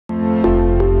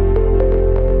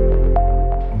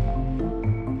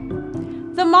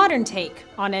modern take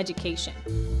on education.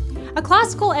 A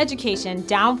classical education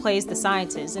downplays the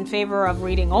sciences in favor of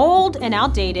reading old and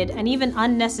outdated and even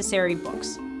unnecessary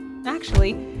books.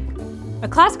 Actually, a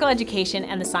classical education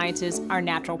and the sciences are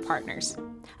natural partners.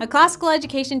 A classical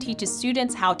education teaches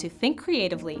students how to think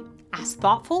creatively, ask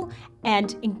thoughtful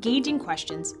and engaging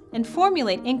questions, and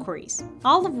formulate inquiries,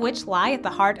 all of which lie at the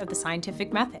heart of the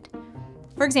scientific method.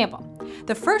 For example,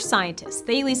 the first scientists,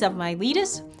 Thales of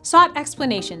Miletus, sought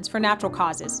explanations for natural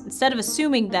causes instead of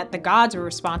assuming that the gods were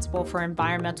responsible for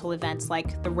environmental events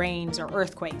like the rains or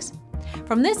earthquakes.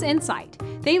 From this insight,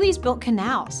 Thales built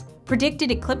canals,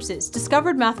 predicted eclipses,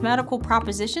 discovered mathematical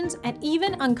propositions, and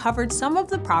even uncovered some of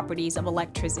the properties of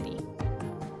electricity.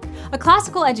 A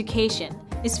classical education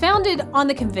is founded on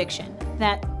the conviction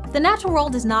that the natural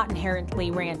world is not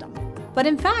inherently random, but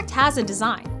in fact has a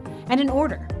design and an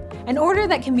order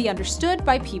that can be understood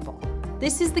by people.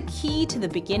 This is the key to the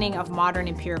beginning of modern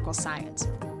empirical science.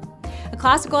 A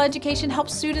classical education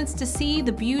helps students to see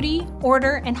the beauty,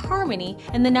 order, and harmony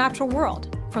in the natural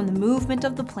world, from the movement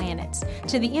of the planets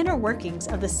to the inner workings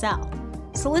of the cell,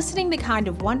 soliciting the kind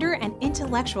of wonder and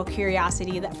intellectual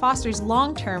curiosity that fosters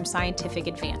long-term scientific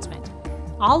advancement,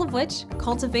 all of which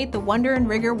cultivate the wonder and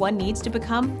rigor one needs to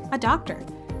become a doctor,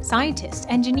 scientist,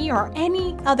 engineer, or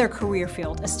any other career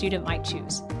field a student might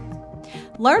choose.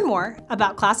 Learn more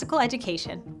about classical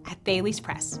education at Thales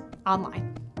Press online.